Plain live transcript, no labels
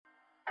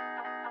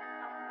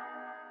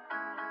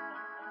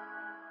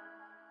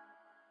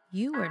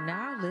You are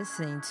now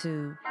listening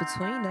to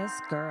Between Us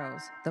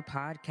Girls, the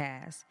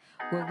podcast,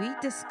 where we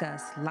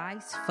discuss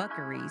life's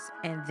fuckeries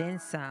and then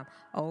some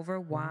over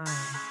wine.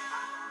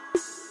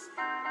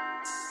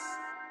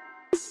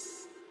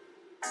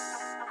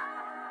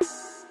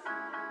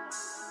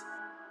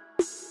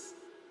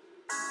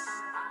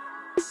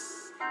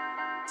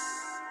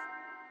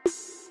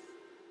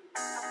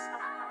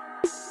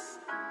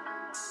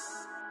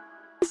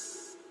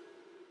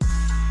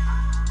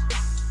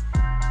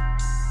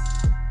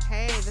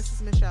 Hey, this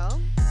is Michelle.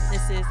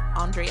 This is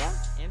Andrea.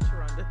 And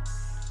Sharonda.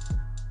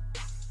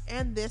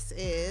 And this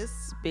is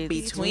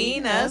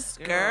Between Us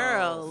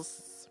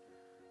Girls.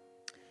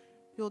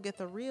 You'll get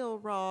the real,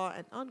 raw,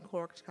 and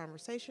uncorked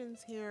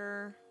conversations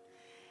here.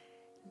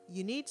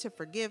 You need to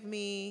forgive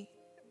me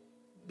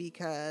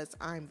because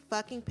I'm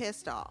fucking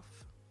pissed off.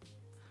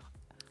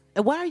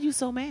 And why are you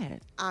so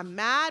mad? I'm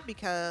mad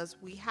because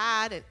we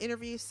had an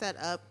interview set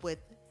up with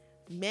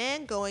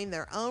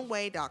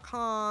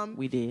mengoingtheirownway.com.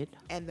 We did.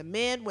 And the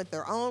men went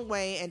their own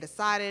way and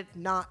decided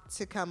not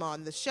to come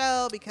on the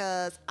show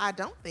because I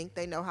don't think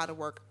they know how to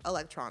work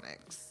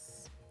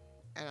electronics.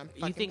 And I'm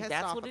fucking think pissed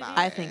that's off what it about is?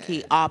 I think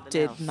he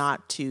opted else.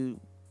 not to.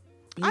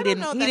 I don't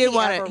know that He he ever didn't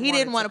wanted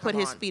want to to put come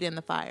his on. feet in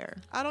the fire.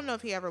 I don't know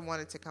if he ever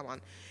wanted to come on,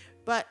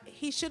 but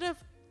he should have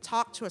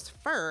talked to us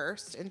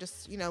first and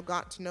just,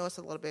 got to know us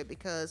a little bit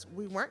because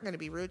we weren't going to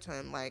be rude to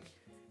him. Like,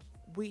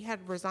 we had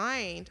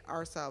resigned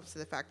ourselves to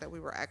the fact that we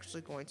were actually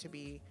going to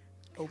be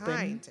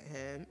kind to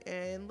him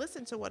and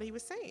listen to what he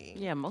was saying.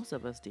 Yeah, most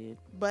of us did.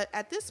 But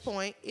at this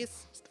point,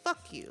 it's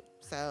fuck you.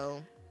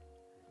 So,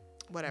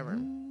 whatever.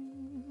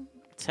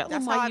 Tell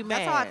That's him why you mad.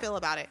 That's how I feel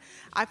about it.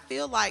 I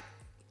feel like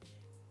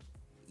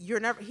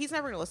he's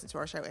never going to listen to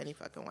our show any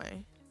fucking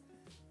way.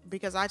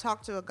 Because I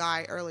talked to a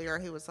guy earlier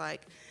who was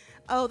like,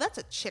 oh, that's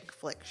a chick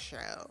flick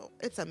show.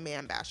 It's a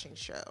man bashing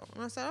show.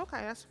 And I said,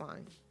 okay, that's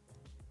fine.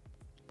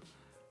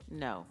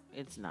 No,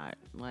 it's not.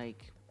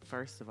 Like,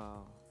 first of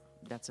all,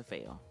 that's a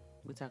fail.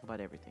 We talk about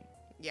everything.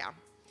 Yeah.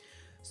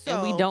 So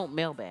And we don't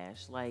male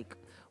bash. Like,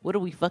 what are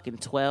we, fucking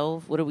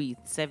 12? What are we,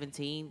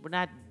 17? We're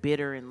not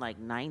bitter and like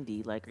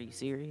 90. Like, are you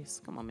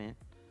serious? Come on, man.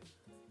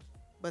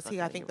 But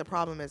see, I think the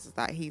problem is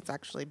that he's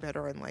actually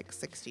better in like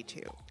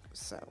 62.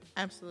 So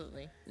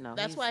Absolutely. No,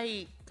 That's he's- why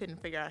he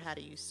couldn't figure out how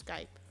to use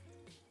Skype.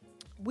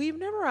 we've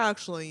never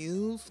actually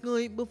used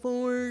Skype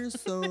before,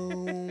 so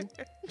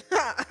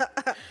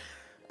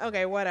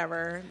okay,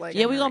 whatever. Like,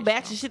 Yeah, we gonna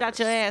bash the shit out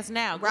your ass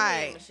now. Go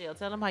ahead, Right. Michelle.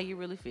 Tell them how you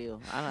really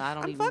feel. I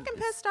don't I'm even. fucking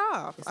pissed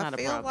off. it's I not a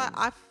feel problem.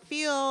 I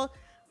feel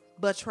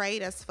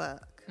betrayed as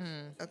fuck.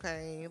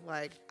 Okay,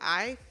 like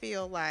I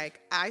feel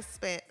like I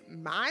spent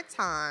my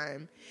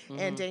time,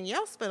 and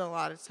Danielle spent a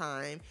lot of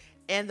time,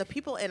 and the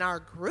people in our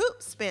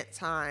group spent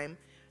time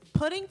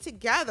putting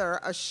together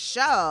a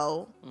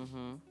show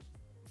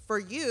for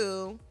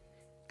you,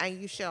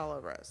 and you shit all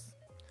over us.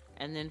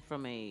 And then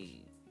from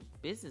a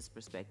business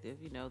perspective,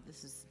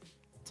 this is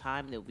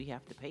time that we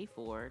have to pay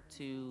for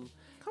to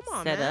Come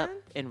on, set up man.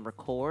 and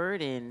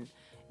record and,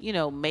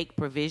 make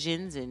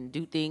provisions and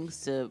do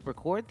things to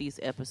record these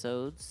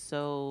episodes.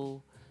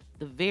 So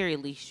the very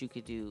least you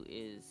could do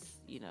is,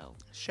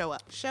 Show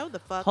up. Show the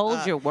fuck hold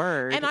up. your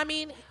word. And I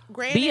mean,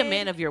 granted, be a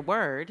man of your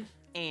word.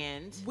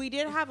 And we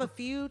did have a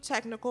few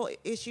technical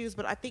issues,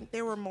 but I think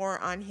they were more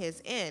on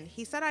his end.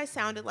 He said I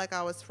sounded like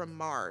I was from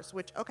Mars,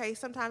 which, okay,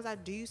 sometimes I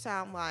do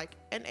sound like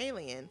an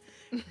alien,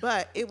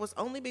 but it was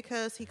only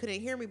because he couldn't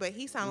hear me, but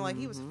he sounded like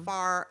he was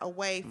far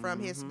away from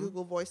his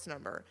Google Voice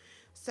number.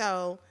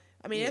 So,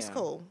 I mean, it's Yeah.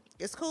 cool.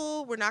 It's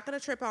cool. We're not going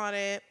to trip on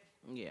it.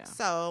 yeah,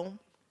 So,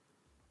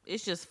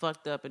 it's just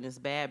fucked up and it's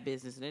bad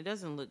business and it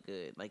doesn't look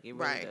good. Like it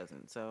really Right.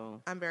 doesn't. So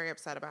I'm very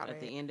upset about at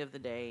it. the end of the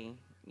day,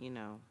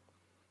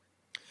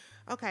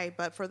 Okay,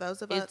 but for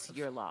those of it's us...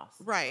 your loss.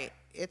 Right.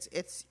 It's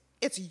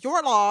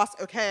your loss,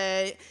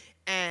 okay?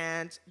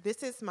 And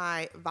this is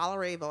my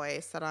Valerie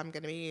voice that I'm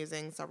going to be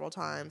using several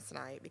times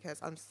tonight because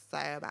I'm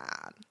so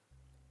mad.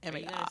 Are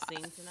you gonna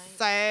sing tonight?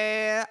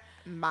 So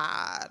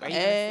mad. Are you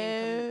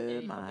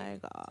gonna sing Oh my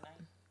God.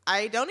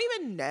 I don't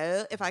even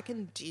know if I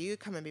can do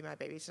Come and Be My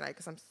Baby tonight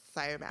because I'm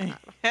so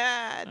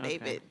mad.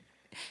 David.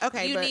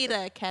 Okay, You but, need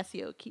a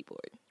Casio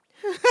keyboard.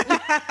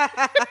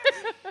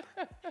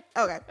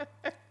 okay.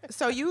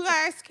 So you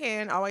guys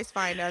can always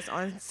find us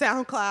on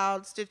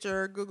SoundCloud,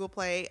 Stitcher, Google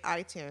Play,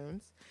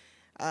 iTunes,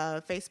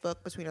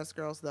 Facebook, Between Us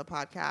Girls, the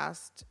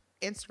podcast,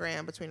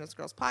 Instagram, Between Us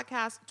Girls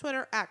podcast,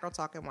 Twitter, @Girl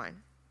Talking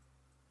Wine.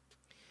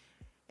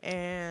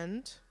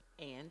 And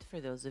And for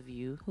those of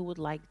you who would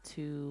like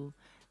to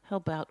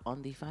help out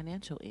on the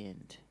financial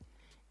end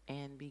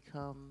and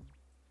become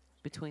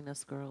Between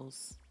Us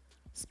Girls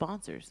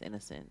sponsors in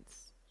a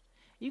sense,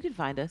 you can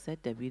find us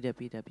at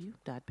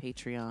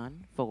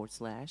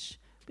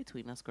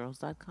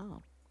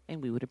www.patreon.com/betweenusgirls.com,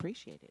 and we would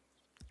appreciate it.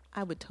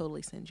 I would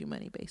totally send you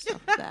money based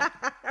off of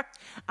that.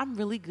 I'm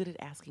really good at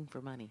asking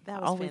for money. That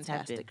I was always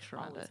fantastic, have been.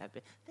 Always Sharonda. have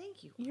been.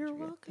 Thank you. You're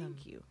Andrea. welcome.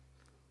 Thank you.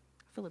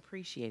 I feel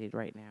appreciated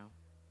right now.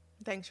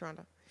 thanks,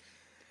 Sharonda.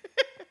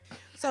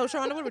 So,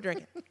 Sharonda, what are we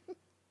drinking?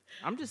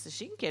 I'm just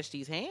she can catch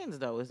these hands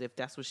though, as if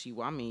that's what she.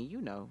 I mean,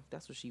 you know,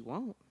 that's what she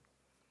want.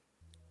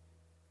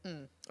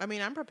 I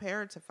mean, I'm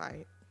prepared to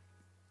fight.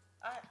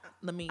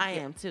 I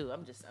am too.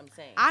 I'm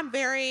saying. I'm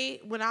very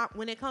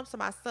when it comes to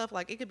my stuff,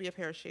 like it could be a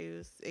pair of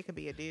shoes, it could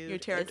be a dude. You're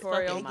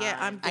territorial. fucking Yeah,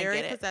 I'm mine. I very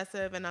get it.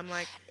 possessive, and I'm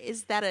like,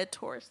 Is that a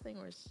Taurus thing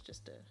or is it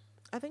just a?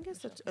 I think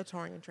it's a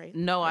Taurian trait.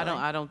 No, I don't.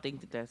 I don't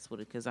think that's what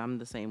it. Because I'm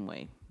the same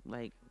way.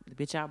 Like,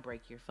 bitch, I'll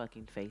break your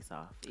fucking face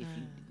off if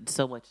you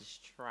so much as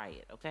try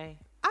it. Okay.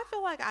 I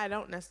feel like I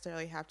don't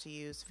necessarily have to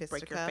use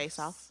fisticuffs. Break your face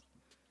off?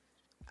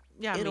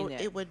 Yeah, I mean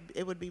that. It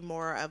would be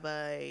more of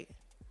a,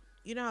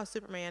 you know how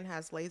Superman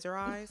has laser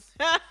eyes?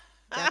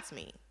 That's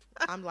me.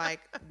 I'm like,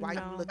 why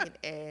you looking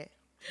at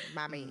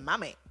mommy?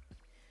 Mommy.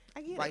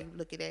 I get Why it. you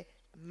looking at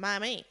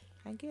mommy?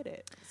 I get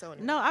it. So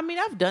anyway. No, I mean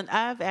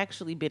I've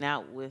actually been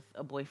out with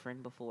a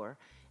boyfriend before,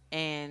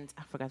 and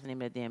I forgot the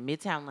name of that damn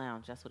Midtown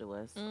Lounge. That's what it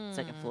was.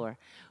 Second floor.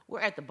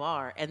 We're at the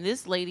bar, and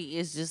this lady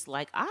is just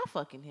like, I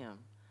fucking him.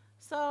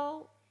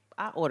 So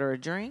I order a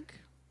drink,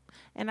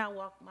 and I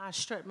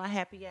strut my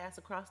happy ass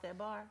across that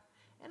bar,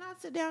 and I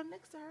sit down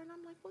next to her, and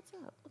I'm like, what's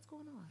up? What's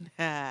going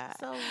on?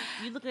 So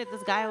you looking at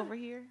this guy over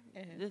here,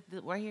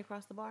 right here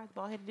across the bar, the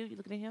bald headed dude? You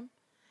looking at him?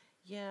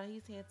 Yeah,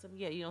 he's handsome.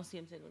 Yeah, you don't see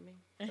him sitting with me.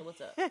 So what's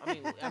up?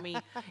 I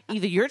mean,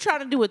 either you're trying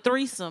to do a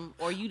threesome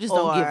or you just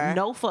don't Or- give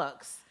no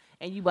fucks,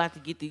 and you about to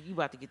get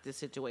this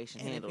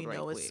situation And if handled you right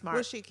know it's quick. smart.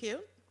 Was she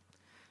cute?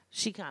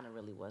 She kind of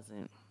really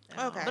wasn't.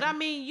 Okay. But I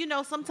mean, you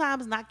know,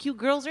 sometimes not cute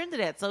girls are into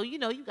that, so you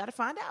know, you got to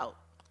find out.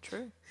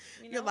 True.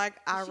 You're like,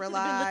 I She could've been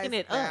realize looking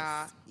at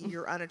that us.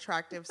 you're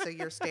unattractive, so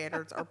your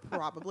standards are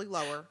probably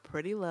lower.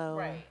 Pretty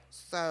low.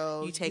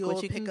 So You take you'll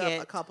what you pick can up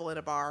get. a couple in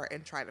a bar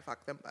and try to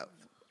fuck them both.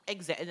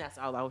 Exactly. That's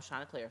all I was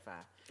trying to clarify.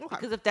 Okay.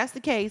 Because if that's the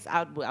case,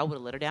 I would have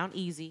let her down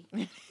easy.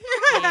 And,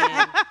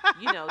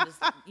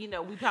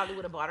 we probably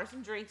would have bought her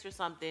some drinks or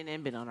something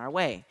and been on our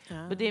way.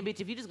 But then, bitch,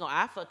 if you just go,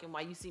 I fucking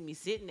while you see me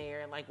sitting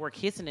there and like we're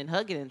kissing and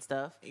hugging and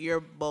stuff. You're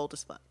bold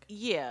as fuck.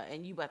 Yeah,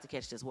 and you about to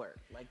catch this work.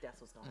 Like that's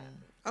what's gonna happen.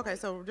 Okay,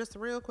 so just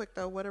real quick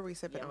though, what are we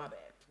sipping Yeah, my on? bad.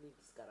 We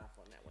just got off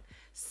on that one.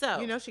 So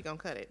You know she gonna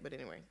cut it, but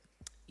anyway,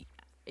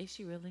 is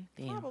she really?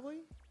 Damn. probably.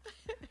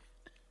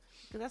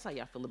 Because that's how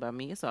y'all feel about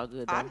me. It's all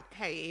good though.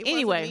 It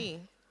Anyway. wasn't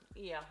me.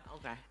 Yeah.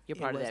 Okay. You're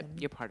part of that. wasn't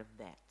me. You're part of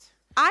that.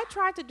 I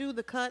tried to do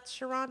the cuts,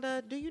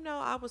 Sharonda. Do you know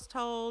I was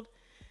told,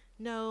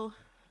 no,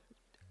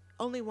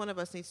 only one of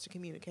us needs to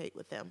communicate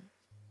with them.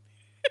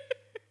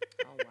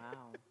 Oh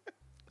wow.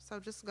 So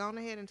just go on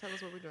ahead and tell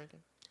us what we're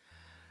drinking.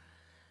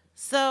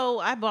 So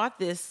I bought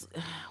this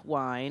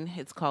wine.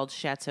 It's called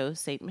Chateau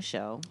Saint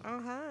Michel,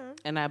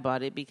 and I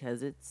bought it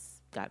because it's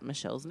got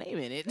Michelle's name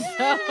in it.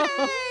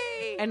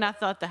 And I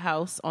thought the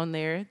house on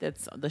there,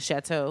 that's the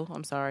chateau.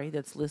 I'm sorry,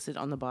 that's listed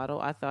on the bottle.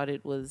 I thought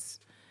it was,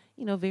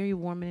 very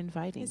warm and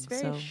inviting. It's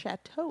very so,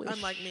 chateau-ish.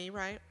 Unlike me,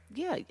 right?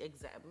 yeah,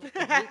 exactly.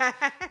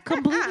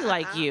 Completely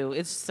like you.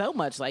 It's so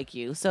much like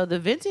you. So the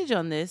vintage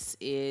on this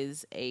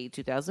is a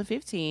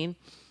 2015.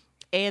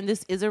 And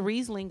this is a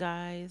Riesling,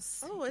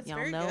 guys. Oh, it's Y'all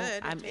very know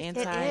good. I'm It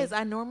anti. It is.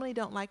 I normally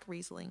don't like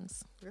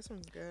Rieslings, This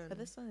one's good. but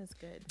this one is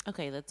good.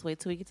 Okay, let's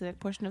wait till we get to that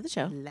portion of the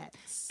show.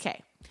 Let's.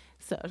 Okay.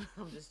 So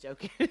I'm just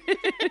joking.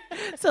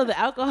 So the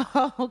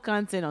alcohol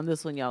content on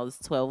this one, y'all, is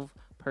 12%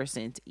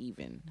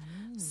 even.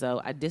 So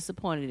I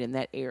disappointed in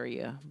that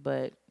area,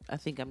 but I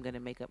think I'm gonna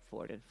make up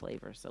for it in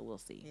flavor. So we'll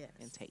see Yes.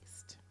 and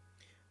taste.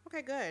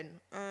 Okay, good.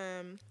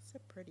 It's a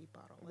pretty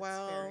bottle. It's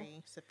Well-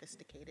 very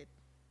sophisticated.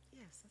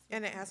 Yes.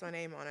 And it has my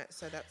name on it,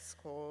 so that's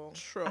cool.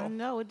 True. I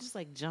know it just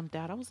like jumped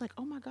out. I was like,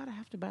 oh my god, I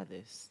have to buy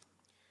this.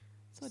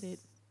 So I did.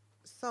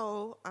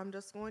 So I'm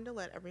just going to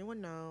let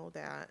everyone know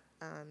that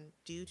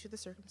due to the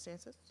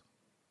circumstances,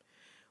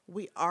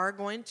 we are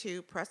going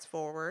to press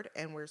forward,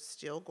 and we're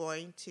still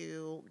going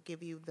to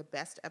give you the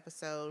best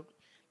episode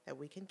that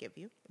we can give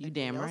you. You And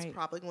damn Danielle's right.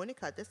 probably going to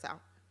cut this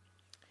out.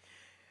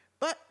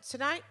 But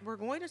tonight we're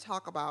going to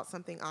talk about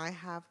something I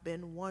have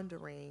been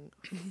wondering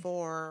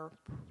for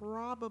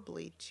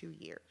probably 2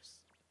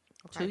 years.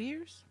 2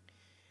 years?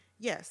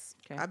 Yes.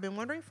 Okay. I've been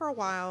wondering for a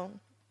while.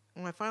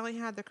 When I finally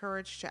had the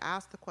courage to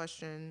ask the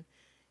question,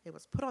 it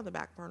was put on the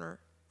back burner.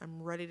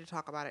 I'm ready to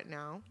talk about it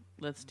now.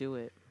 Let's do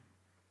it.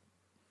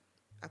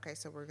 Okay,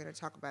 so we're going to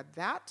talk about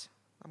that.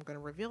 I'm going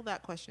to reveal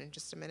that question in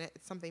just a minute.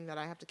 It's something that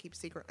I have to keep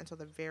secret until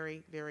the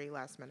very, very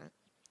last minute.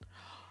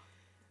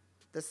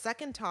 The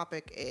second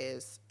topic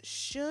is,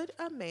 should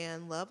a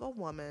man love a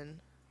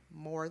woman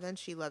more than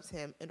she loves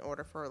him in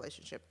order for a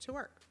relationship to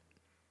work?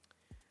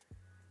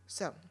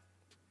 So,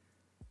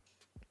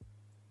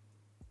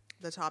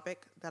 the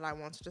topic that I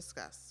want to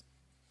discuss.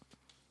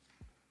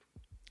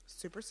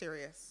 Super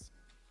serious.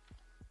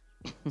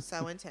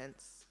 So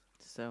intense.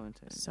 So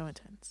intense. So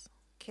intense.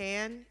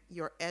 Can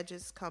your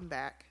edges come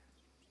back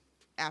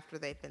after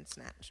they've been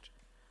snatched?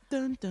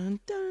 Dun dun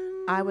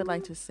dun. I would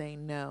like to say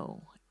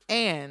no.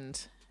 And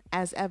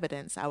as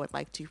evidence, I would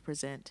like to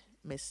present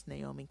Miss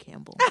Naomi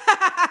Campbell.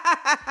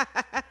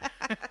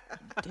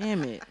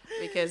 Damn it.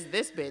 Because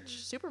this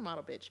bitch,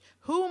 supermodel bitch,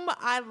 whom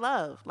I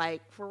love,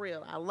 like for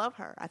real, I love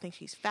her. I think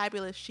she's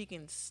fabulous. She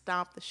can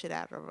stomp the shit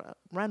out of a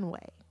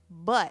runway.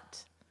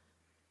 but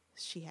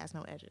she has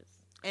no edges.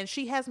 And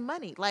she has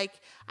money. Like,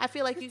 I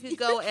feel like you could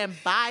go and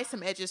buy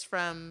some edges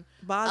from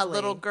Bosley. a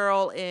little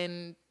girl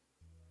in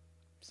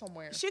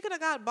somewhere. She could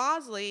have got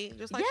Bosley,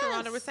 just like Yes.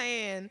 Shalonda was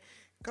saying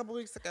a couple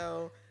weeks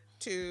ago,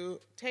 to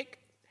take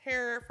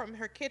hair from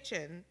her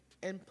kitchen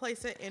and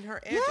place it in her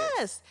edges.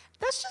 Yes.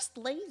 That's just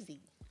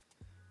lazy.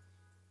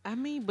 I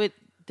mean, but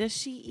does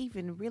she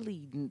even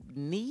really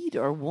need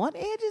or want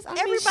edges? I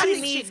mean, Everybody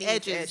she's- needs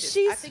edges. I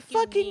She's think you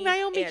fucking need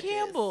Naomi edges.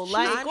 Campbell. She's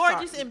Like, I'm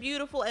gorgeous sorry. and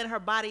beautiful, and her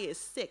body is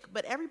sick,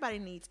 but everybody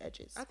needs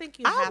edges. I think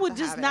you I have would to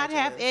just have not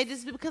have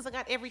edges. edges because I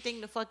got everything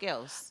the fuck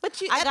else. But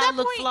you- I at gotta that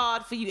look point-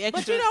 flawed for you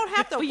extra. But you don't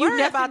have to for you worry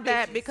nothing about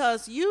that bitches.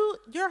 because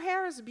your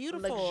hair is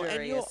beautiful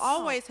and you'll Luxurious.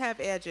 always have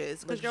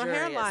edges because your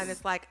hairline Luxurious.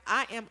 is like,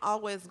 I am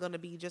always going to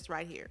be just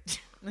right here.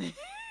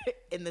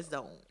 in the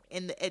zone,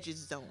 in the edges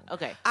zone.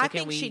 Okay, I can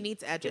think we she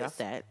needs get edges. off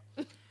that.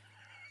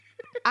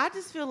 I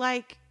just feel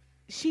like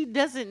she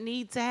doesn't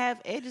need to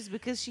have edges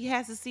because she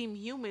has to seem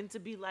human to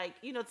be like,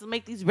 to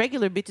make these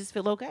regular bitches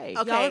feel okay.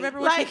 Y'all remember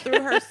when she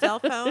threw her cell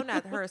phone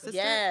at her assistant?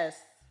 Yes.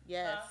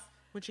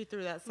 When she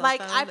threw that cell Like,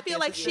 phone. I at the feel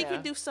like she assistant?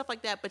 can do stuff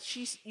like that, but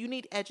you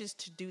need edges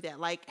to do that.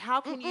 Like, how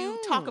can you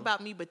talk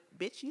about me, but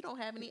bitch, you don't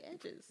have any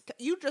edges?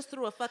 You just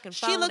threw a fucking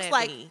phone She looks at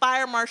like me.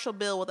 Fire Marshal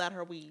Bill without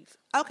her weave.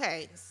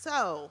 Okay,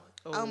 so,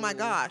 oh my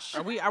gosh.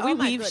 Are we Oh my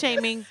weave goodness.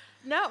 shaming?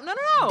 No.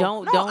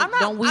 Don't No, I'm not,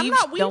 don't weave I'm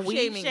not weave don't weave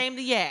shaming. shame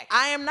the yak.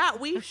 I am not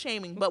weave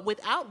shaming, but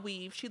without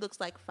weave, she looks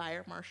like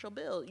Fire Marshal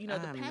Bill. You know,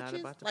 the I'm not patches,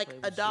 about to like play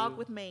a with dog you.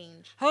 with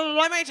mange.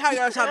 Let me tell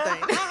you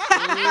something.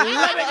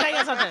 Let me tell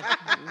you something.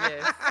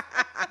 Yes,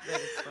 that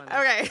is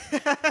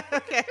funny.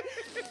 Okay.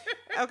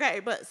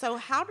 Okay, but so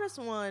how does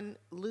one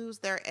lose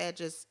their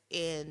edges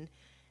in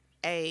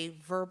a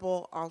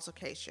verbal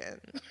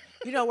altercation?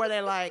 Where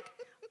they're like,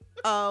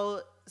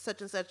 oh,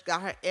 such and such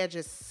got her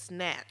edges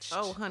snatched.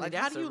 Oh, honey, like,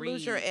 that's how do a you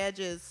lose your read.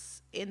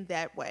 edges in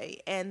that way?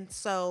 And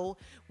so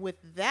with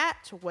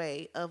that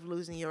way of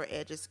losing your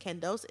edges, can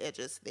those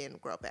edges then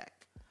grow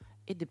back?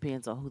 It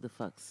depends on who the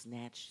fuck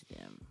snatched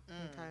them.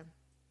 Okay.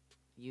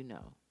 You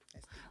know.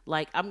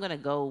 Like, I'm going to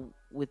go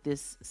with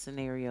this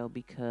scenario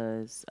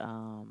because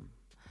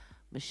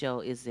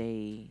Michelle is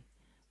a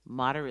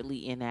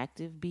moderately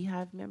inactive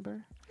Beehive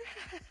member.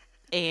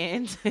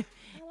 And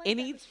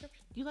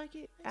you like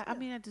it? I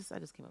mean, I just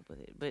came up with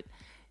it. But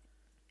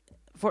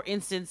for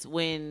instance,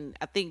 when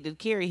I think did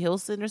Carrie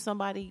Hilson or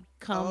somebody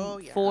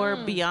come for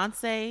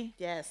Beyonce?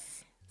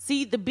 Yes.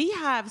 See, the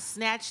Beehive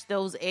snatched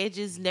those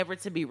edges never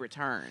to be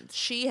returned.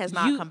 She has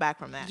not You- come back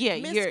from that. Yeah,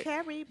 Miss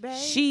Carrie, babe.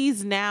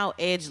 she's now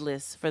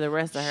edgeless for the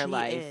rest of her She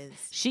life. is.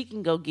 She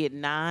can go get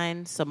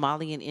 9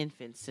 Somalian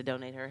infants to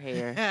donate her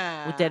hair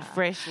with that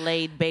fresh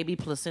laid baby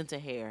placenta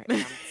hair. And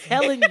I'm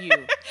telling you,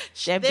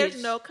 that There's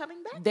bitch, no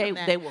coming back they from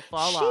that. they will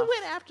fall She off.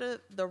 went after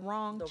the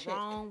wrong the chick.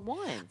 wrong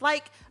one.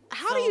 Like,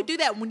 how do So- you do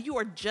that when you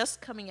are just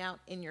coming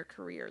out in your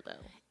career, though?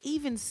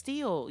 Even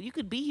still, you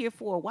could be here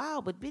for a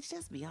while, but bitch,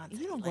 that's Beyonce.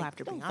 You don't go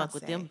after don't fuck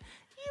with Beyonce. them.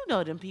 You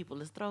know them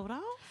people is thrown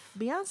off.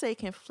 Beyonce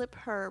can flip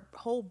her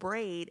whole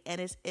braid,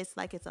 and it's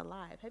like it's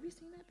alive. Have you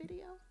seen that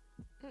video?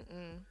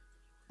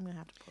 I'm gonna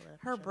have to pull it up.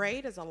 Her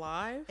braid is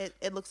alive.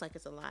 It looks like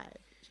it's alive.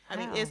 I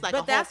mean, How? it's like But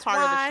a whole that's part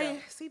why, of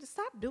the show. see, to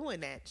stop doing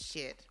that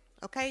shit.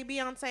 Okay,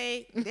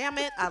 Beyonce, damn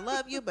it, I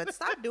love you, but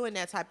stop doing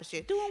that type of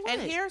shit. Doing what?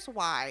 And here's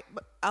why.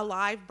 A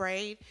live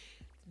braid,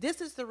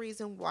 this is the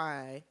reason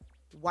why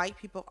white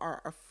people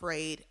are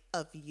afraid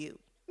of you.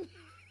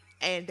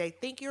 And they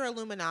think you're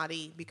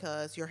Illuminati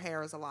because your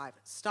hair is alive.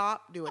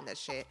 Stop doing that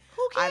shit.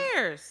 Who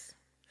cares?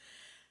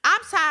 I'm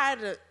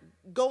tired of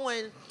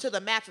going to the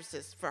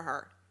mattresses for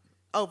her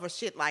over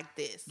shit like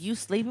this. You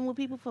sleeping with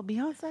people for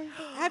Beyonce?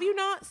 Have you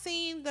not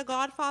seen The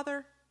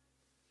Godfather?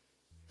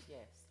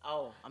 Yes.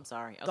 Oh, I'm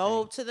sorry. Okay.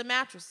 Go to the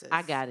mattresses.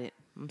 I got it.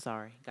 I'm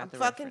sorry. Got I'm the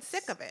fucking reference.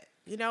 sick of it.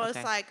 It's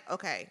Okay. like,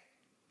 okay,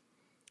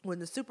 when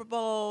the Super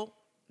Bowl,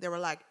 they were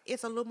like,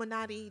 it's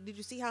Illuminati. Did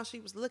you see how she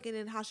was looking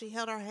and how she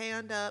held her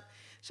hand up?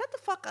 Shut the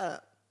fuck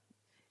up.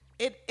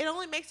 It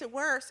only makes it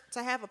worse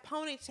to have a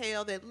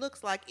ponytail that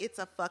looks like it's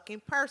a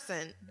fucking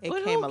person. It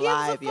But came who gives a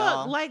alive, fuck?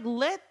 y'all. Like,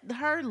 let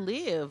her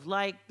live.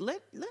 Like,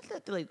 let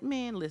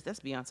man, listen, that's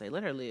Beyonce.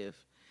 Let her live.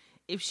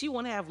 If she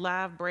want to have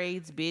live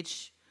braids,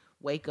 bitch,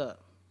 wake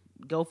up.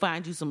 Go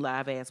find you some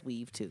live ass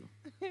weave too.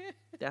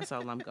 That's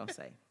all I'm gonna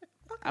say.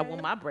 I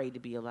want my braid to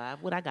be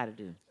alive. What I got to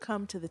do?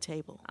 Come to the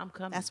table. I'm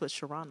coming. That's what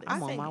Sharonda I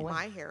is. on think my way.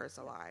 my hair is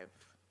alive.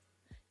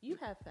 You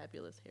have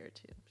fabulous hair,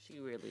 too. She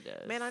really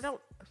does. Man, I don't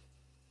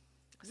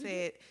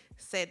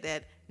said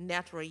that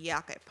natural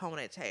yucca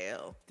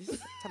ponytail.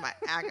 To my,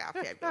 I got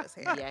fabulous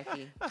hair.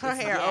 Yucky. Her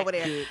hair Yak over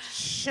there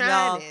bitch.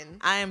 Y'all, shining.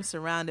 I am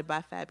surrounded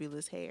by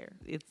fabulous hair.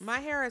 It's My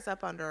hair is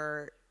up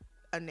under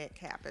a net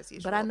cap as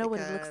usual. But I know what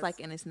it looks because like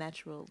in its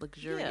natural,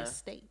 luxurious Yeah.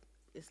 state.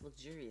 it's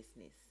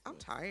luxuriousness. I'm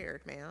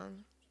tired,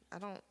 man. I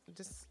don't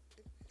just.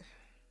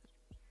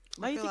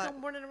 Why you feel think like-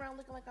 I'm running around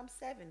looking like I'm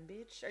 7,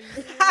 bitch? Are you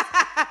serious?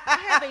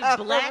 I have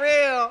a black. For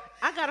real.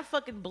 I got a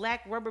fucking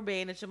black rubber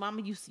band that your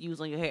mama used to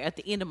use on your hair at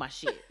the end of my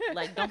shit.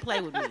 Like, don't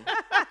play with me.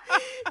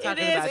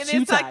 talking It is, about and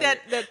you it's like tired.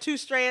 that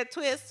two-strand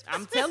twist.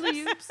 I'm telling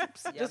you.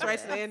 Just right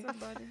then.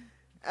 Somebody.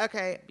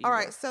 Okay. Be All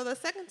right. rough. So the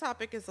second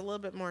topic is a little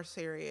bit more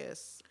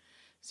serious.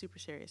 Super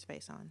serious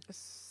face on.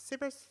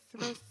 Super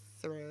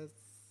serious.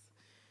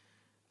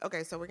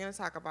 Okay, so we're going to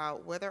talk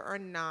about whether or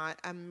not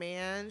a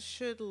man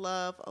should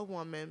love a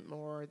woman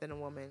more than a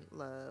woman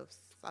loves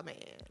a man.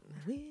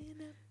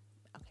 Okay.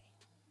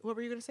 What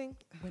were you going to sing?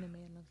 When a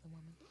man loves a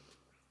woman.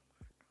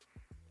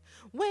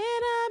 When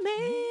a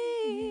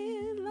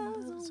man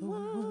loves a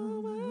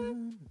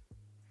woman,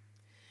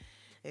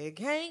 it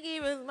can't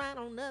keep his mind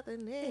on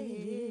nothing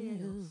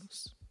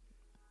else.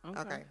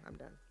 Okay, I'm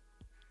done.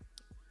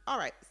 All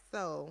right,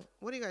 so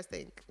what do you guys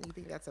think? You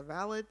think that's a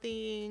valid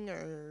thing,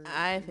 or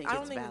I think I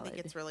don't it's even valid.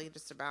 think it's really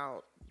just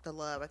about the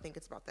love. I think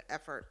it's about the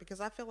effort, because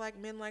I feel like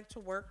men like to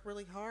work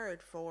really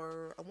hard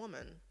for a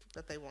woman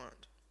that they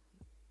want.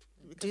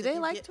 Because Do if they you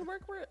like get- to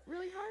work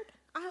really hard?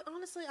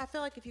 I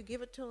feel like if you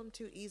give it to them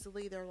too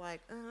easily, they're like,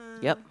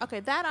 Yep.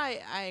 Okay, that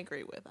I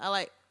agree with.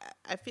 I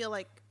feel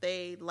like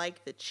they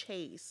like the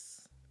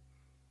chase,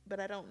 but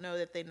I don't know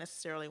that they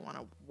necessarily want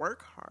to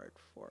work hard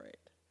for it.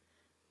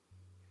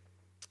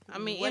 I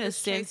mean, What in a is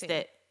sense chasing?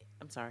 that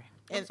I'm sorry.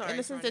 In sorry,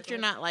 the sense Ronnie, that you're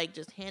go ahead. not like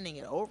just handing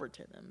it over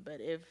to them, but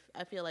if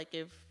I feel like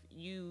if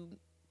you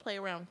play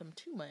around with them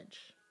too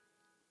much,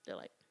 they're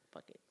like,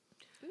 fuck it.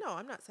 No,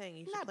 I'm not saying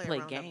you should Not play play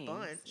around games, a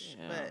bunch,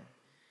 yeah.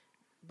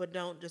 but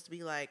don't just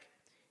be like,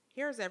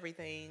 here's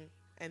everything,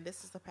 and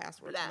this is the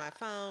password to Nah. my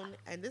phone,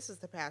 and this is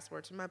the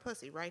password to my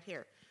pussy right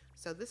here.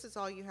 So this is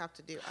all you have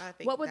to do. I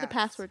think. What would the that's-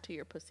 password to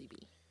your pussy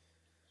be?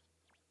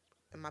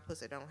 And my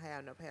pussy don't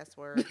have no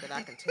password that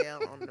I can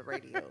tell on the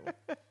radio.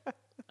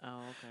 Oh,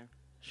 okay.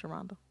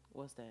 Sharonda,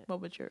 What's that?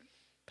 what would your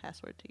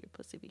password to your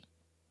pussy be?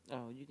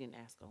 Oh, you can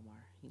ask Omar.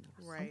 He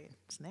knows. Right.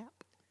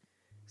 Snap.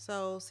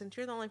 So since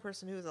you're the only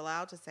person who's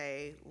allowed to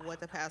say what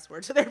the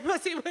password to their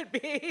pussy would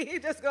be,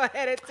 just go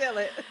ahead and tell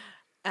it.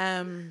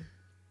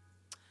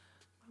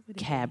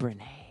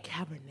 Cabernet.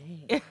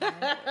 Cabernet.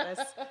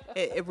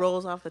 It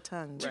rolls off the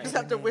tongue. You just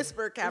have to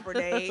whisper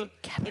Cabernet,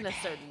 In a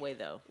certain way,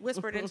 though.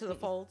 whispered into the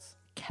folds,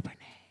 Cabernet.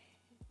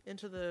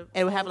 into the.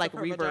 It would have folds like of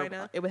her reverb.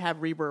 vagina. It would have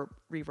reverb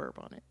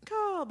on it.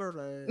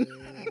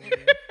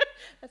 Cabernet.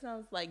 That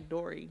sounds like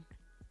Dory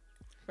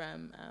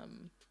from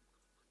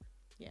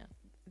yeah.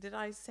 Did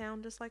I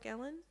sound just like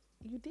Ellen?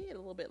 You did a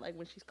little bit like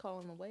when she's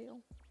calling the whale.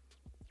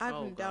 I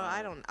Oh, don't. God.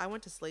 I don't. I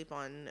went to sleep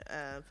on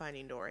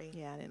Finding Dory,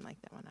 Yeah, I didn't like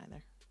that one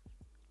either.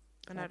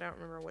 and I don't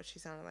remember what she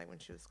sounded like when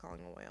she was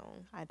calling a whale.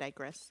 I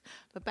digress.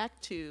 But back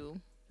to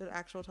The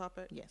actual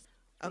topic. yes.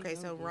 Okay,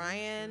 so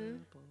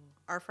Ryan,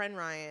 our friend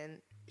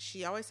Ryan,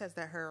 she always says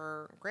that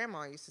her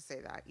grandma used to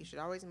say that you should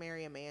always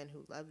marry a man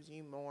who loves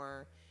you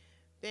more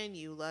than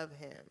you love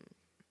him.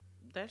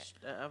 That's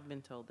I've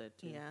been told that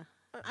too. Yeah.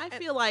 I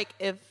feel like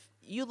if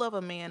you love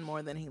a man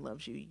more than he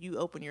loves you, you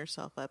open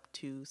yourself up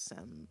to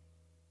some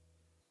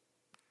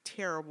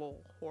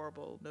terrible,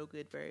 horrible, no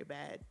good, very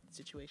bad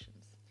situations.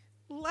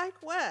 Like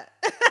what?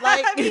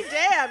 Like- I mean,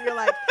 damn, you're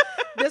like,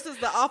 this is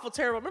the awful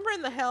terrible. Remember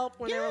in The Help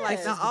when they were like,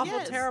 the Yes, awful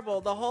yes. terrible,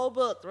 the whole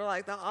book, they're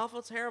like, the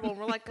awful terrible. And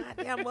we're like, God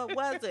damn, what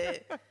was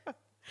it?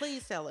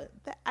 Please tell it.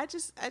 I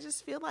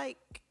just feel like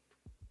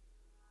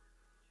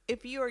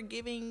if you are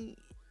giving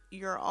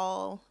your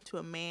all to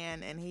a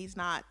man and he's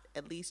not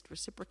at least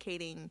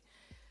reciprocating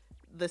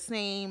the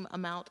same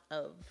amount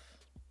of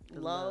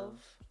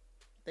love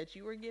that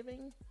you are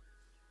giving,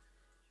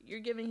 you're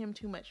giving him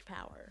too much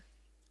power.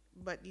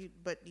 But you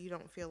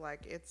don't feel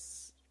like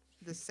it's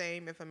the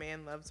same if a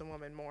man loves a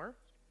woman more?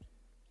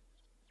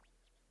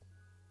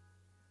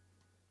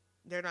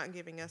 They're not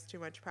giving us too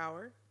much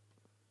power?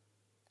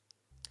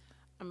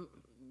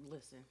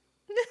 Listen.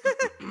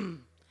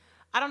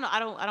 I don't know.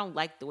 I don't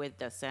like the way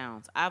that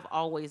sounds. I've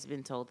always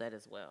been told that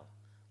as well.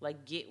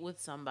 Like, get with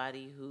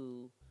somebody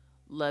who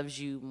loves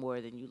you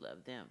more than you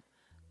love them.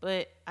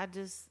 But I'm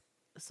just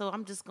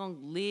gonna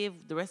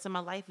live the rest of my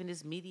life in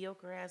this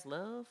mediocre ass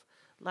love.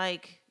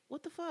 Like,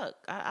 what the fuck?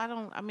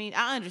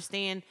 I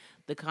understand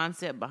the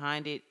concept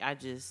behind it. I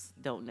just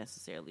don't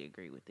necessarily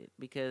agree with it,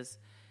 because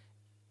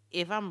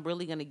if I'm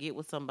really gonna get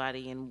with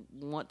somebody and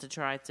want to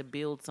try to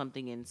build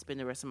something and spend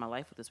the rest of my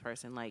life with this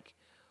person, like,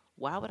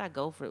 why would I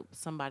go for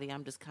somebody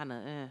I'm just kind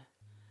of,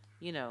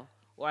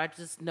 or I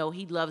just know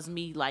he loves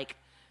me like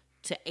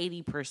to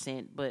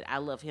 80%, but I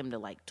love him to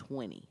like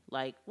 20.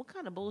 Like, what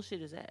kind of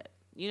bullshit is that?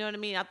 You know what I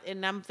mean?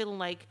 And I'm feeling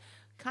like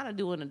kind of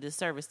doing a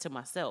disservice to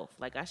myself.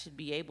 Like, I should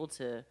be able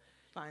to,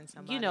 Find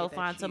somebody.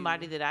 find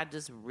somebody that I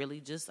just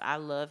really I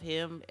love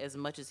him as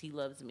much as he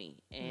loves me.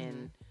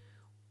 And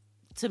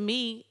to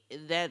me,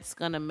 that's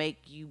going to make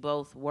you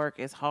both work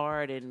as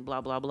hard and blah,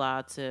 blah,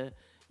 blah to,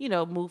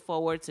 move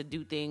forward, to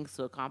do things,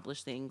 to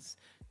accomplish things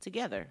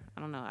together.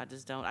 I don't know. I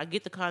just don't. I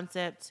get the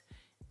concept.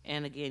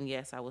 And again,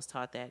 yes, I was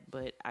taught that,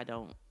 but I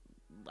don't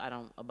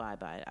abide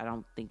by it. I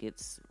don't think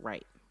it's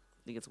right. I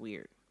think it's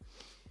weird.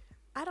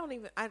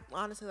 I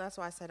honestly, that's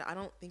why I said I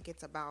don't think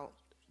it's about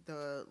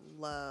the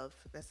love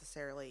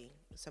necessarily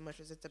so much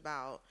as it's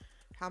about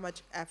how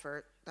much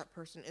effort that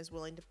person is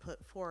willing to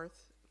put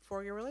forth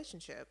for your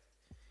relationship.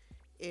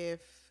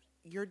 if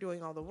you're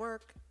doing all the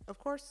work, of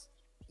course,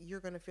 you're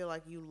going to feel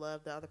like you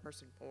love the other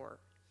person more.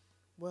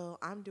 Well,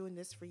 I'm doing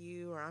this for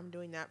you, or I'm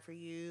doing that for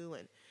you.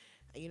 And,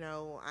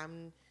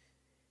 I'm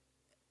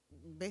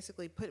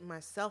basically putting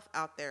myself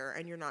out there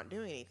and you're not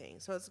doing anything.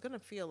 So it's going to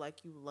feel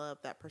like you love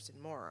that person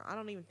more. I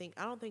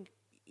don't think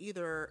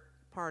either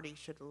party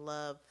should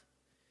love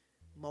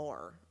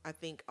more. I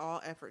think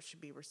all efforts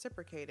should be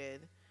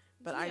reciprocated.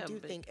 But I do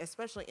think,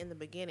 especially in the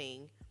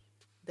beginning,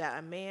 that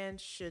a man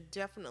should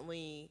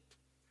definitely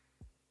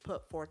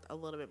put forth a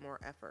little bit more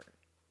effort.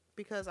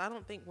 Because I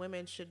don't think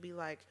women should be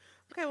like,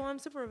 okay, well, I'm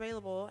super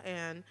available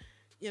and,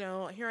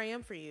 here I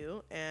am for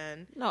you.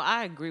 And no,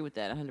 I agree with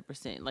that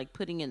 100%. Like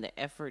putting in the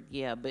effort,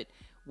 yeah. But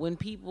when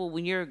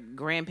your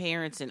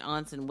grandparents and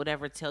aunts and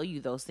whatever tell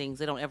you those things,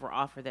 they don't ever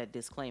offer that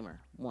disclaimer,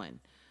 one.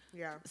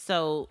 Yeah.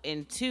 So,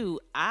 and two,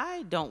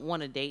 I don't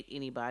want to date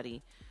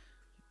anybody.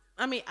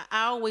 I mean,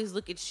 I always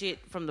look at shit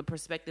from the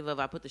perspective of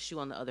I put the shoe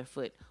on the other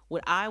foot.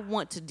 Would I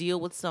want to deal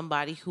with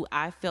somebody who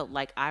I felt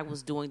like I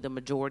was doing the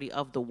majority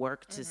of the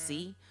work to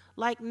see?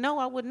 Like, no,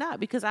 I would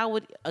not, because I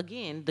would,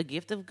 again, the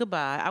gift of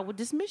goodbye, I would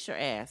dismiss your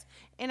ass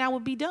and I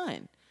would be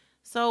done.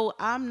 So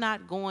I'm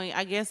not going,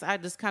 I guess I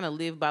just kind of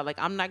live by, like,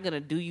 I'm not going to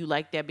do you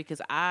like that because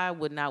I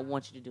would not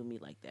want you to do me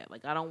like that.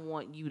 Like, I don't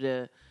want you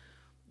to,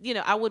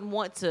 I wouldn't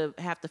want to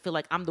have to feel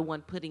like I'm the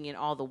one putting in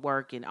all the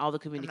work and all the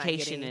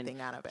communication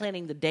and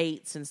planning the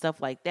dates and stuff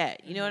like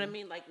that. You know what I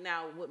mean? Like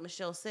now what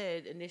Michelle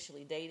said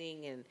initially,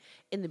 dating and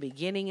in the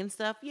beginning and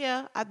stuff.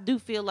 Yeah, I do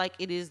feel like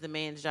it is the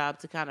man's job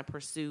to kind of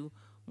pursue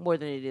more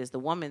than it is the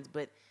woman's,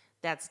 but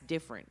that's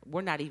different.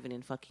 We're not even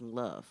in fucking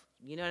love.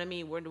 You know what I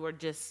mean? We're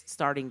just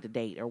starting to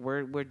date, or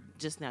we're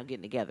just now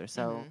getting together.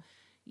 So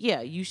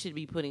yeah, you should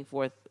be putting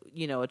forth,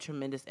 a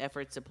tremendous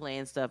effort to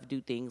plan stuff,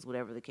 do things,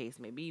 whatever the case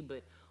may be.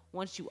 But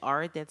once you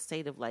are at that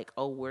state of like,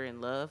 oh, we're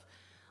in love,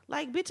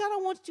 like, bitch, I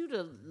don't want you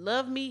to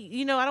love me.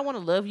 I don't want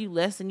to love you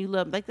less than you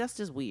love. Like, that's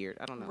just weird.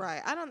 I don't know.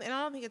 Right. I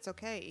don't think it's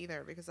okay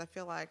either, because I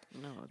feel like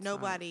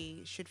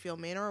nobody should feel,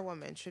 man or a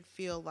woman, should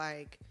feel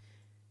like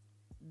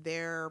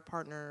their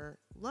partner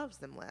loves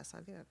them less.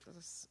 I think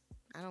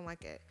I don't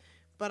like it.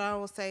 But I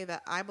will say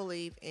that I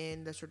believe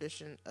in the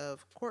tradition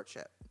of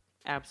courtship.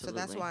 Absolutely.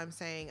 So that's why I'm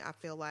saying I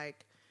feel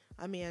like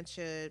a man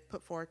should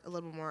put forth a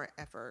little more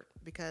effort,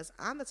 because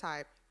I'm the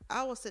type,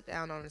 I will sit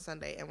down on a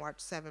Sunday and watch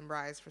 7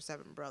 Brides for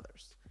 7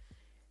 Brothers.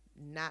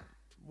 Not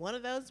one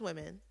of those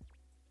women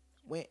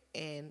went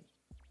and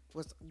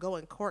was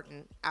going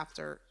courting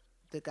after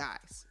the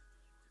guys.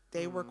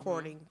 They were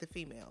courting the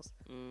females.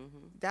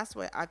 That's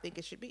what I think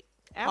it should be.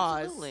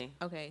 Absolutely.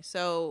 Pause. Okay,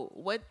 so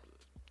what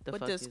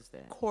does is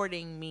that?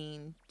 courting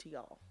mean to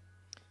y'all?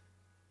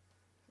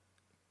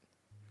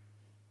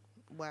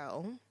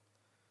 Well,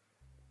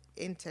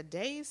 in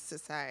today's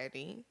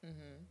society,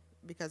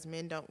 because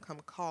men don't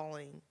come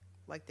calling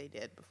like they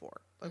did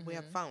before. Like we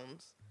have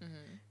phones.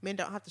 Men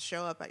don't have to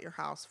show up at your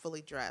house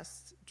fully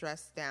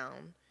dressed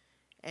down,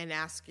 and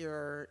ask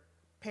your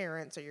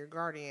parents or your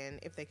guardian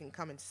if they can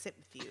come and sit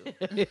with you.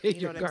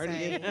 You know what I'm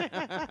saying?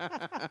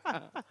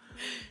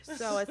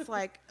 So it's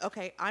like,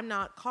 okay, I'm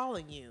not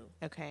calling you.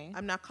 Okay.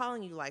 I'm not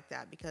calling you like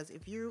that, because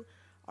if you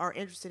are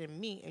interested in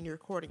me and you're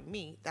courting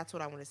me, that's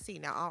what I want to see.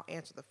 Now, I'll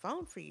answer the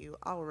phone for you.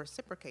 I'll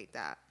reciprocate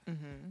that.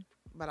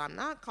 But I'm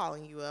not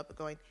calling you up and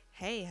going,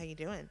 hey, how you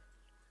doing?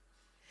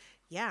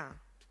 Yeah.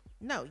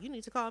 No, you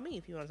need to call me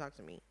if you want to talk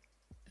to me.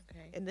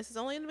 Okay. And this is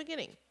only in the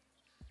beginning.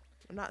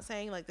 I'm not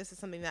saying like this is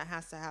something that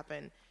has to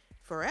happen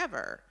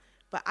forever,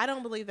 but I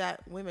don't believe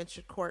that women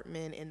should court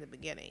men in the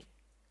beginning.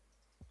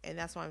 And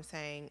that's why I'm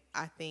saying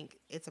I think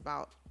it's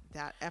about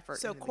that effort.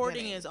 So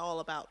courting is all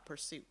about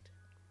pursuit.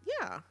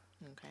 Yeah.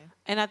 Okay.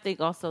 And I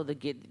think also the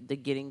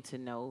getting to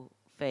know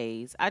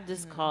phase. I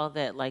just call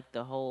that like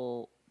the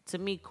whole. To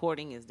me,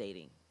 courting is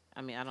dating.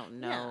 I mean, I don't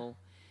know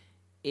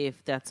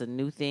if that's a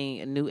new thing,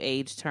 a new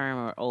age term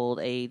or old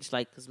age.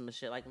 Like because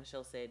Michelle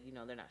said,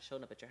 they're not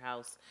showing up at your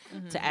house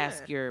to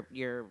ask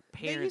your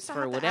parents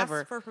for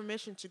whatever. Ask for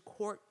permission to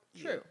court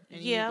you. True.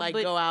 And Yeah, you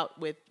but- go out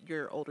with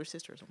your older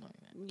sister or something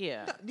like that.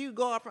 Yeah. Do you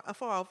go out for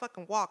a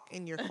fucking walk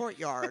in your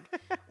courtyard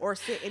or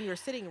sit in your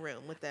sitting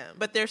room with them?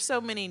 But there's so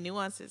many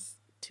nuances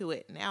to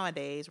it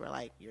nowadays where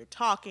like you're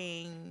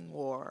talking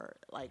or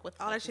like what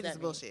the all fuck that does shit is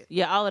mean? bullshit.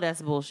 Yeah, all of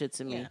that's bullshit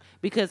to me. Yeah.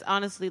 Because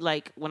honestly,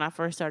 like when I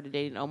first started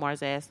dating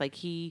Omar's ass, like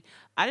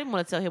I didn't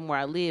want to tell him where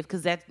I live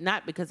because that's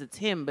not because it's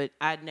him, but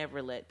I'd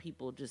never let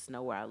people just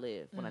know where I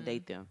live when I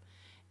date them.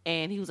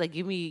 And he was like,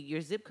 give me your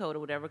zip code or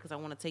whatever because I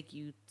want to take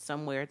you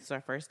somewhere. It's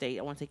our first date.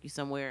 I want to take you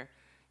somewhere,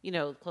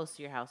 close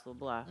to your house, blah,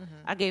 blah.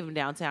 I gave him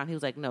downtown. He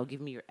was like, no,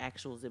 give me your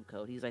actual zip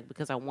code. He's like,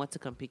 because I want to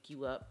come pick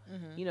you up,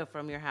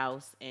 from your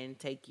house and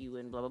take you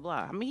and blah, blah,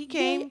 blah. I mean, he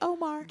came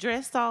Omar.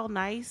 dressed all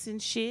nice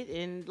and shit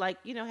and like,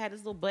 had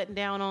his little button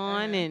down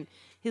on and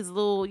his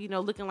little,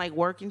 looking like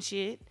work and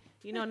shit.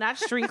 Not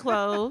street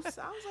clothes.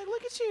 I was like,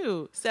 look at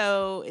you.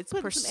 So it's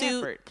Put some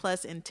effort. pursuit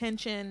plus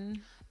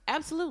intention.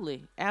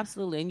 Absolutely.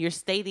 Absolutely. And you're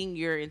stating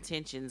your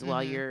intentions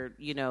while you're,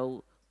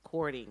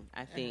 courting,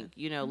 I think,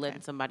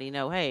 letting somebody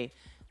know, hey,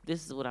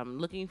 this is what I'm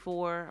looking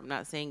for. I'm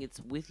not saying it's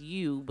with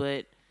you,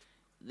 but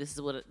this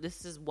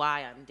is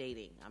why I'm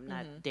dating. I'm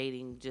not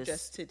dating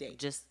Just to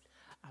date.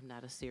 I'm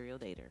not a serial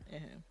dater.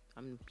 Uh-huh.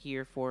 I'm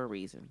here for a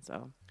reason.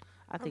 So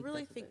I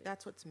really think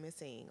that's what's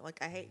missing. Like,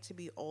 I hate to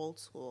be old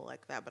school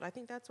like that, but I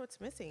think that's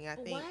what's missing. I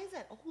think why is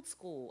that old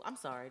school? I'm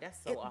sorry, that's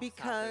so off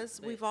because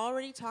topic, we've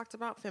already talked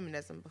about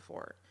feminism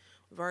before.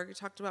 We've already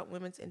talked about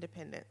women's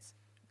independence.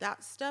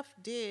 That stuff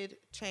did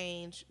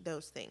change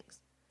those things.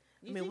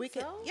 You think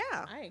so?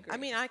 Yeah, I agree. I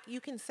mean,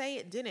 you can say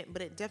it didn't,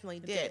 but it definitely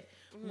did.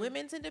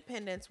 Women's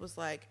independence was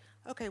like,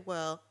 okay,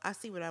 well, I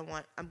see what I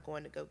want. I'm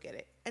going to go get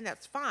it, and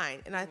that's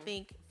fine. And I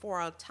think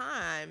for a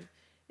time,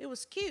 it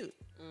was cute.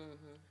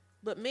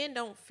 But men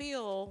don't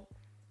feel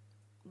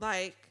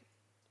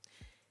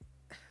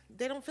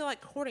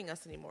like courting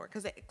us anymore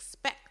because they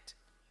expect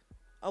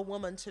a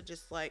woman to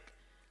just like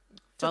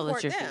to Fall at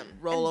court your them. feet.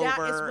 Roll and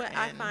over that is what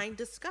I and- find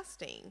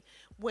disgusting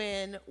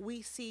when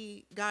we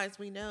see guys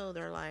we know.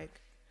 They're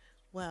like,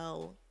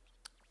 well,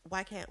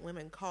 why can't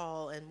women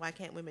call and why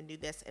can't women do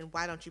this and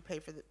why don't you pay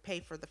for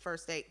the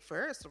first date?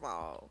 First of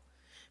all,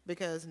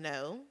 because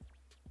no,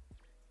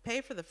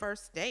 pay for the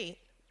first date.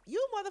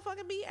 You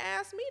motherfucking be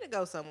asked me to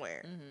go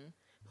somewhere.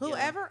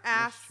 Whoever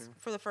asks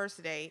for the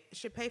first date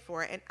should pay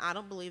for it, and I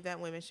don't believe that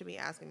women should be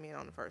asking men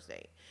on the first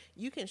date.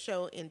 You can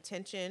show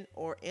intention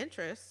or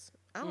interest.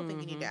 I don't think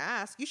you need to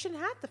ask. You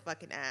shouldn't have to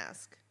fucking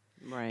ask.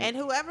 Right. And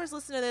whoever's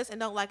listening to this and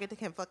don't like it, they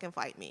can fucking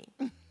fight me.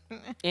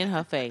 In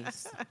her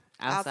face.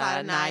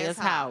 Outside Naya's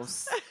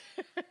house.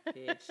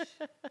 Bitch.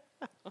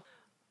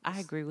 I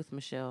agree with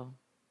Michelle.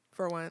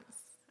 For once.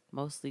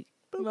 Mostly.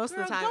 Most of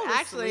the Girl, time, go to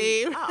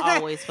actually. sleep. I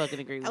always fucking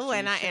agree with you. Oh,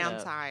 and I Shut am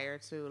up.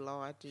 tired too,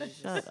 Lord Jesus.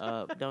 Shut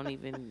up. Don't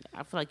even.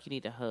 I feel like you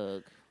need a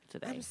hug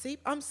today.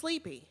 I'm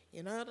sleepy.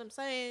 You know what I'm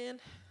saying?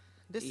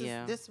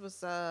 Yeah. This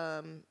was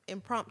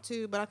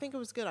impromptu, but I think it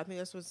was good. I think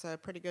this was a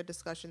pretty good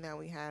discussion that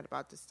we had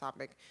about this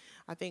topic.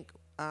 I think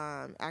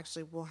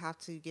actually we'll have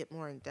to get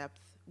more in depth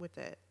with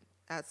it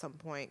at some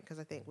point because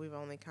I think we've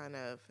only kind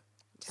of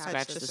Scratched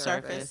touched the the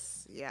surface.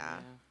 surface. Yeah.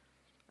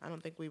 I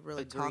don't think we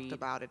really talked Agreed.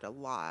 about it a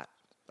lot.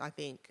 I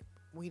think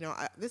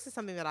this is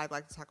something that I'd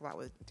like to talk about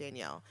with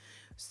Danielle.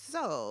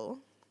 So,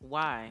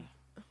 Why?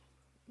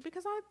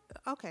 because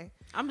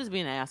I'm just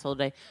being an asshole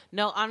today.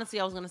 No, honestly,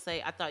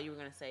 I thought you were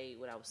going to say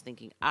what I was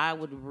thinking. I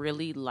would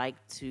really like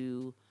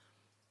to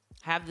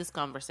have this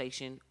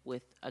conversation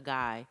with a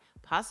guy,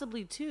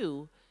 possibly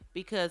two,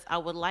 because I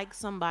would like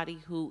somebody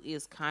who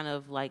is kind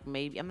of like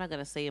maybe, I'm not going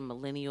to say a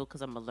millennial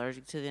because I'm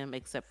allergic to them,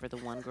 except for the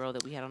one girl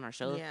that we had on our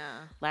show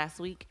last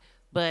week.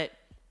 But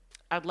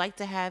I'd like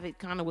to have it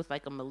kind of with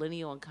like a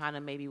millennial and kind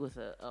of maybe with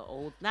a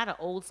old, not an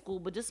old school,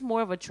 but just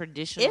more of a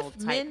traditional If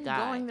type men guy.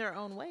 going their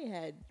own way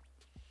had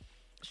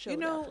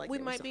showed up like we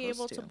they were might be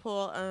able supposed to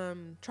pull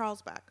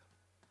Charles back.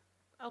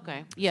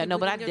 Okay. Yeah, See if no, we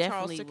but can I get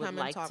Charles definitely to would come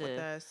like and talk with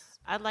to. us.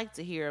 I'd like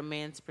to hear a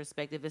man's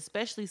perspective,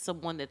 especially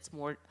someone that's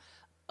more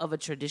of a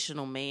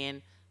traditional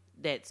man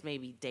that's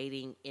maybe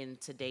dating in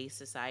today's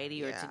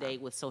society or Yeah. today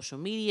with social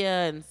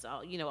media and so,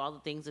 all the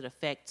things that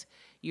affect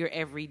your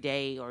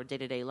everyday or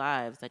day-to-day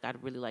lives. Like,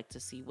 I'd really like to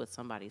see what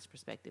somebody's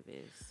perspective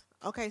is.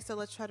 Okay, so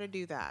let's try to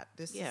do that.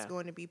 This Yeah. is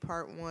going to be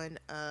part one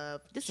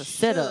of This is a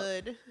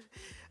setup.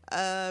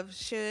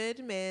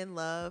 should men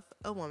love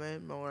a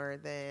woman more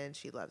than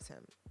she loves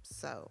him?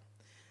 So,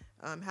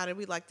 how did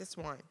we like this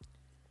wine?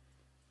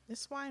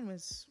 This wine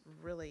was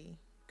really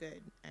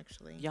good,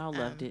 actually. Y'all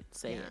loved it.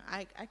 Say it.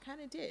 I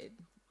kind of did.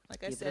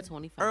 Like I Give it a said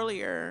 25.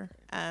 earlier,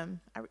 I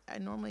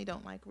normally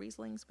don't like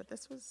Rieslings, but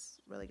this was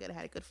really good. It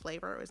had a good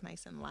flavor. It was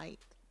nice and light.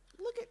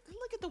 Look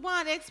at the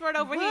wine expert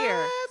over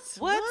here.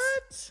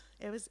 What?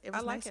 It was I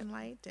like nice it. and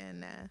light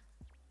and a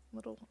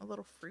little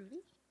fruity.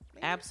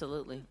 maybe.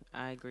 Absolutely.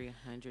 I agree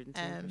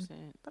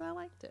 110%. But I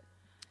liked it.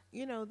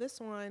 This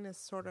wine is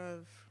sort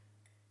of.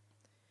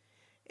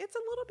 It's a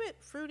little bit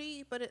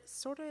fruity, but it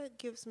sort of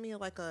gives me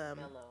like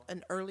Mellow.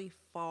 an early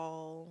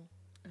fall,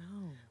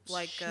 Oh,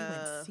 Like, she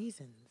went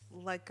seasons.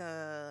 like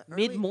a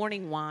early-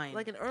 Mid-morning wine.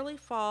 like an early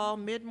fall,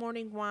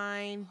 mid-morning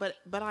wine, but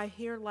I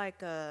hear like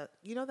that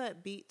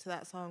beat to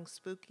that song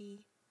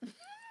 "Spooky."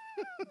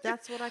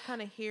 That's what I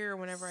kind of hear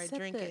whenever I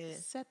drink it.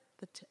 Set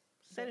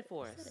Set it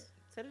for us.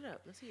 Set it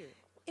up. Let's hear it.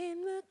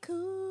 In the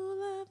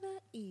cool of the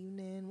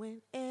evening,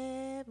 when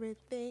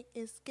everything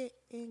is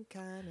getting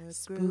kind of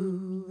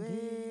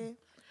groovy,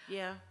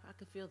 Yeah, I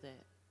could feel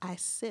that. I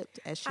sipped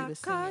as she I was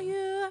call singing.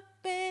 you up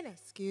and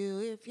ask you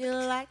if you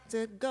like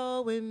to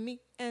go with me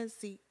and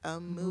see a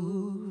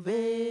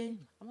movie.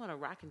 I'm on a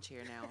rocking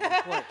chair now on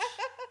the porch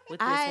with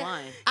this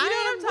wine. You know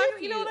what I'm talking?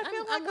 with You know what I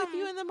feel I'm like? with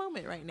you in the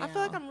moment right now. I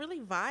feel like I'm really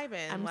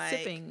vibing. I'm like,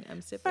 sipping.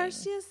 I'm sipping.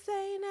 First you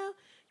say no,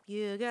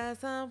 you got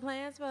some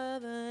plans for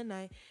the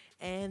night,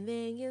 and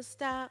then you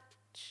stop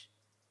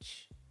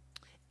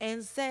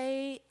and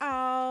say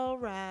all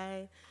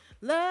right.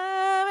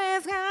 Love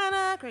is kind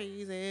of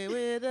crazy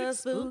with a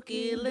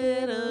spooky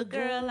little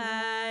girl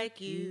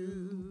like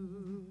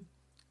you.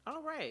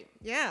 All right.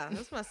 Yeah,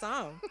 that's my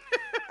song.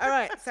 All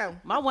right, so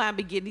My wine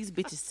be getting these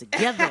bitches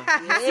together.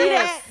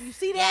 You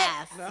see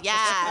that?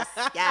 Yes.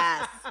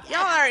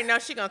 y'all already know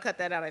she gonna cut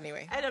that out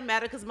anyway. It doesn't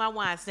matter because my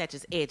wine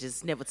snatches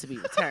edges never to be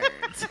returned.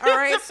 All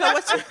right, so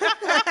what's your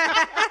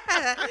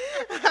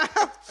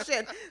oh,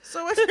 shit?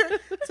 So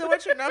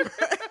what's your number?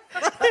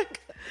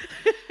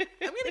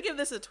 I'm gonna give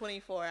this a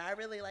 24. I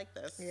really like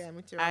this. Yeah,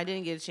 me too. I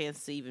didn't get a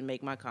chance to even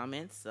make my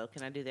comments, so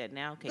can I do that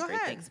now? Okay, Go great,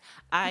 ahead. thanks.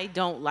 I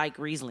don't like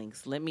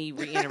Rieslings. Let me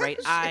reiterate,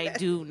 I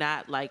do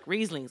not like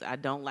Rieslings. I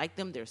don't like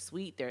them. They're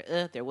sweet,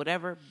 they're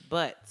whatever,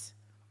 but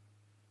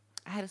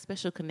I had a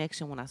special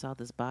connection when I saw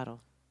this bottle.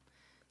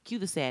 Cue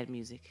the sad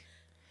music.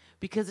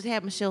 Because it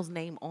had Michelle's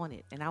name on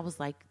it, and I was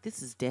like,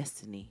 this is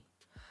destiny.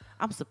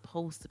 I'm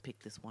supposed to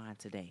pick this wine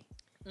today.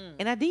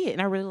 And I did,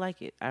 and I really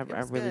like it. I It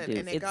was really good, do.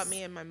 and it got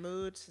me in my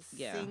mood to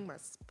Yeah. sing my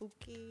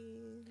spooky.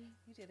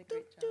 You did a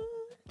great job.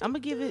 I'm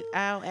going to give it,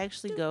 I'll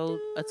actually go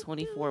a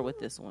 24 with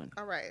this one.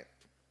 All right,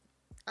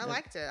 I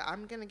liked it.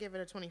 I'm gonna give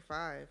it a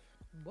 25.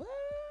 What?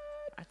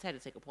 I had to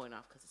take a point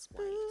off because it's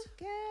white.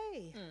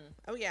 Okay.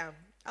 Oh yeah,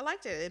 I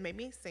liked it. It made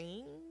me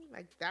sing.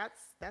 Like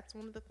that's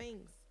one of the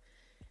things.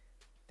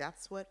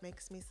 That's what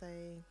makes me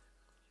say,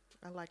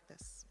 I like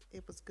this.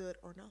 It was good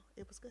or no,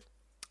 it was good.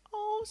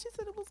 Oh, she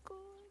said it was good.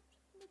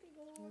 Look at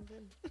It was God.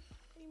 good.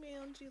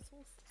 Amen,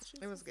 Jesus.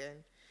 It was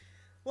good.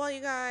 Well,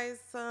 you guys,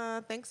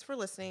 thanks for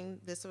listening.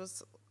 This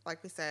was,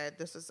 like we said,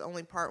 this is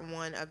only part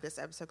 1 of this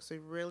episode because we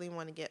really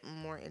want to get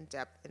more in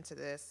depth into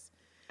this.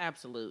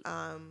 Absolute.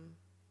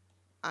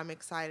 I'm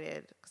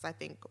excited because I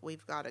think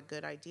we've got a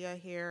good idea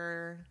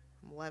here.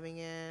 I'm loving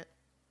it.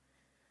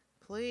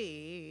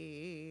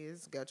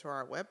 Please go to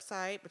our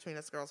website,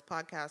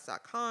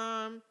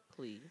 betweenusgirlspodcast.com.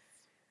 Please.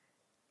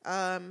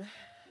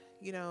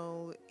 You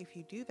know, if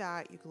you do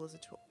that, you can listen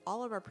to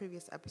all of our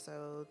previous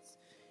episodes.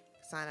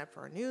 Sign up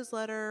for our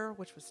newsletter,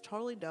 which was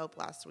totally dope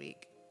last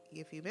week.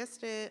 If you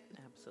missed it,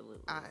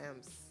 Absolutely. I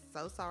am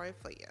so sorry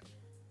for you.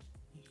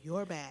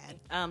 You're bad.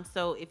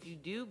 So if you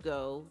do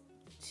go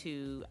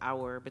to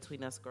our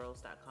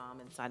betweenusgirls.com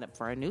and sign up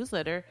for our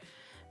newsletter,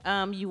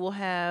 you will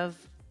have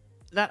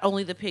not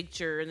only the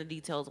picture and the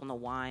details on the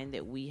wine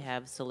that we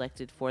have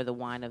selected for the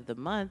wine of the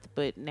month,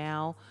 but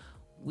now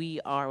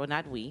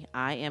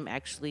I am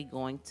actually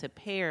going to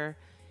pair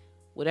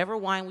whatever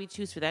wine we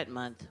choose for that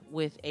month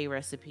with a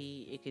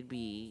recipe. It could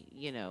be,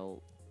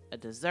 a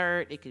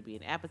dessert. It could be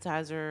an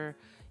appetizer,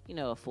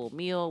 a full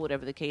meal,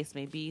 whatever the case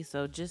may be.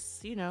 So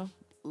just,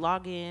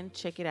 log in,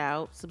 check it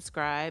out,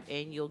 subscribe,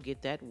 and you'll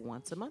get that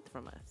once a month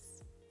from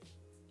us.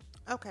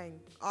 Okay,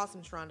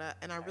 awesome, Sharonda.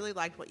 And I really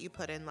liked what you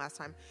put in last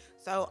time.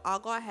 So I'll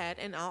go ahead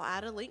and I'll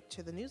add a link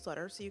to the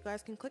newsletter so you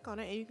guys can click on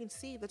it and you can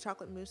see the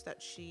chocolate mousse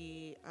that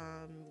she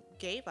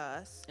gave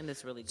us And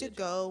it's really to good.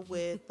 go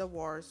with the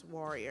Wars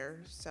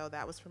Warrior. So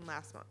that was from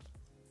last month.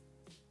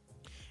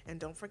 And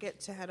don't forget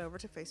to head over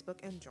to Facebook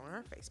and join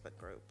our Facebook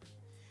group.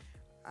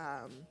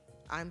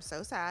 I'm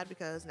so sad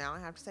because now I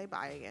have to say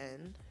bye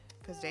again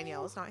because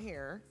Danielle is not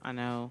here. I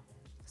know.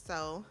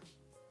 So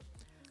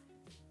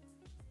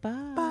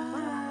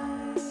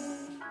Bye.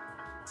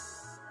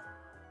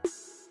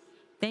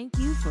 Thank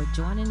you for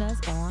joining us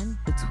on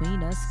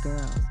Between Us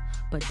Girls.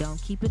 But don't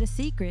keep it a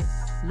secret.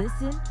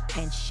 Listen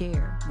and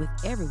share with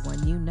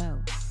everyone you know.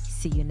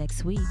 See you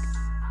next week.